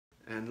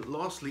And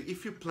lastly,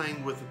 if you're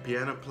playing with a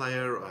piano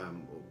player or a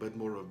bit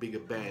more of a bigger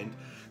band,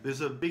 there's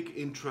a big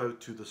intro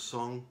to the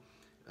song,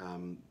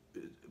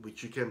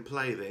 which you can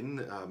play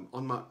then.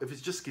 If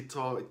it's just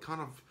guitar, it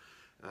kind of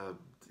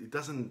it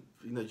doesn't,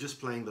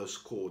 just playing those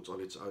chords on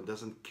its own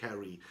doesn't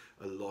carry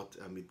a lot.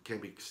 It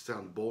can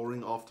sound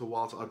boring after a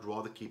while, so I'd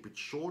rather keep it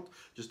short.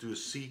 Just do a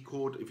C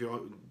chord. If you're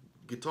on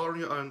guitar on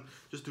your own,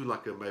 just do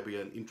like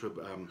maybe an intro.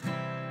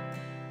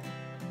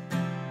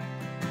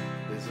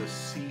 There's a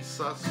C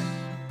sus.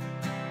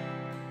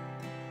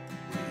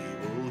 We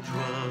will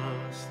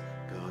trust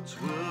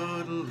God's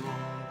word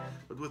alone.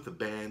 But with the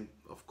band,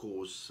 of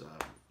course,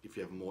 if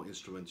you have more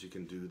instruments, you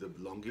can do the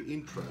longer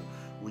intro,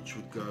 which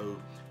would go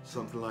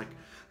something like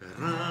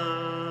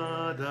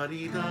ra da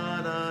di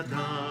da da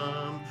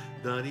dum,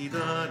 da di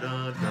da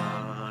da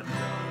da dum,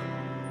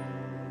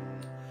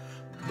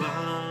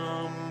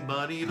 bum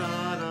ba di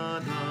da da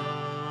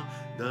da,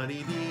 da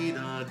di di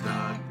da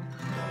da dum.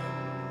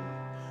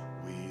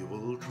 We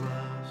will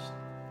trust.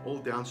 All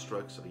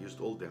downstrokes. I used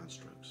all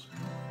downstrokes.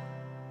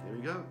 There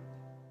we go.